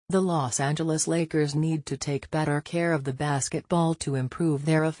The Los Angeles Lakers need to take better care of the basketball to improve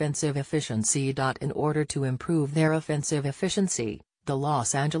their offensive efficiency. In order to improve their offensive efficiency, the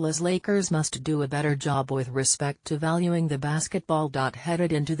Los Angeles Lakers must do a better job with respect to valuing the basketball.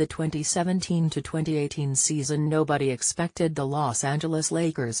 Headed into the 2017-2018 season, nobody expected the Los Angeles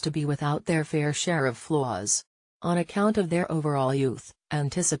Lakers to be without their fair share of flaws. On account of their overall youth,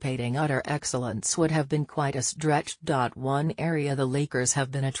 anticipating utter excellence would have been quite a stretch. One area the Lakers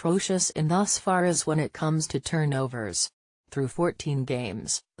have been atrocious in thus far is when it comes to turnovers. Through 14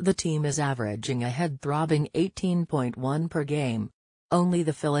 games, the team is averaging a head-throbbing 18.1 per game. Only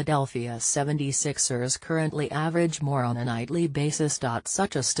the Philadelphia 76ers currently average more on a nightly basis.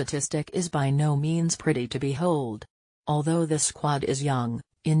 Such a statistic is by no means pretty to behold. Although the squad is young,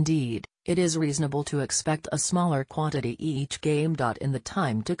 indeed, it is reasonable to expect a smaller quantity each game. In the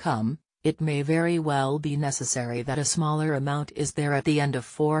time to come, it may very well be necessary that a smaller amount is there at the end of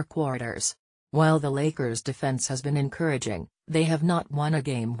 4 quarters. While the Lakers' defense has been encouraging, they have not won a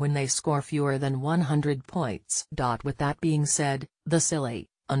game when they score fewer than 100 points. With that being said, the silly,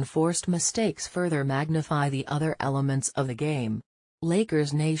 unforced mistakes further magnify the other elements of the game.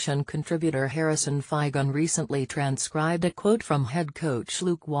 Lakers Nation contributor Harrison Figun recently transcribed a quote from head coach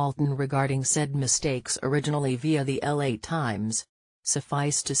Luke Walton regarding said mistakes originally via the LA Times.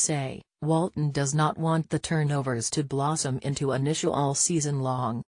 Suffice to say, Walton does not want the turnovers to blossom into an issue all season long.